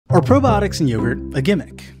Are probiotics in yogurt a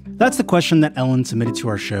gimmick? That's the question that Ellen submitted to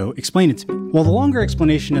our show. Explain it to me. While the longer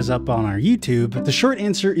explanation is up on our YouTube, the short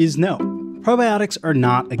answer is no. Probiotics are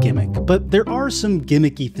not a gimmick, but there are some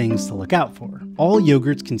gimmicky things to look out for. All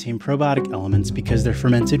yogurts contain probiotic elements because they're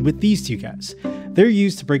fermented with these two guys. They're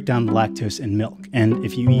used to break down the lactose in milk, and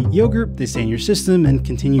if you eat yogurt, they stay in your system and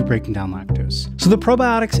continue breaking down lactose. So the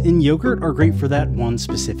probiotics in yogurt are great for that one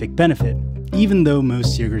specific benefit, even though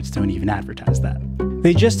most yogurts don't even advertise that.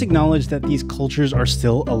 They just acknowledge that these cultures are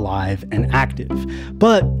still alive and active.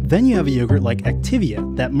 But then you have a yogurt like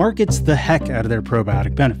Activia that markets the heck out of their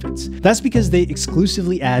probiotic benefits. That's because they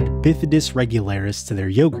exclusively add Bifidus regularis to their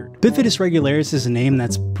yogurt. Bifidus regularis is a name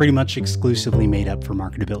that's pretty much exclusively made up for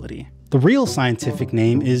marketability. The real scientific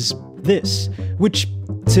name is this, which,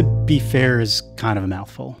 to be fair, is kind of a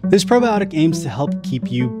mouthful. This probiotic aims to help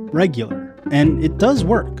keep you regular, and it does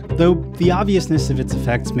work, though the obviousness of its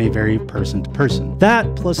effects may vary person to person.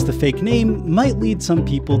 That, plus the fake name, might lead some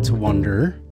people to wonder,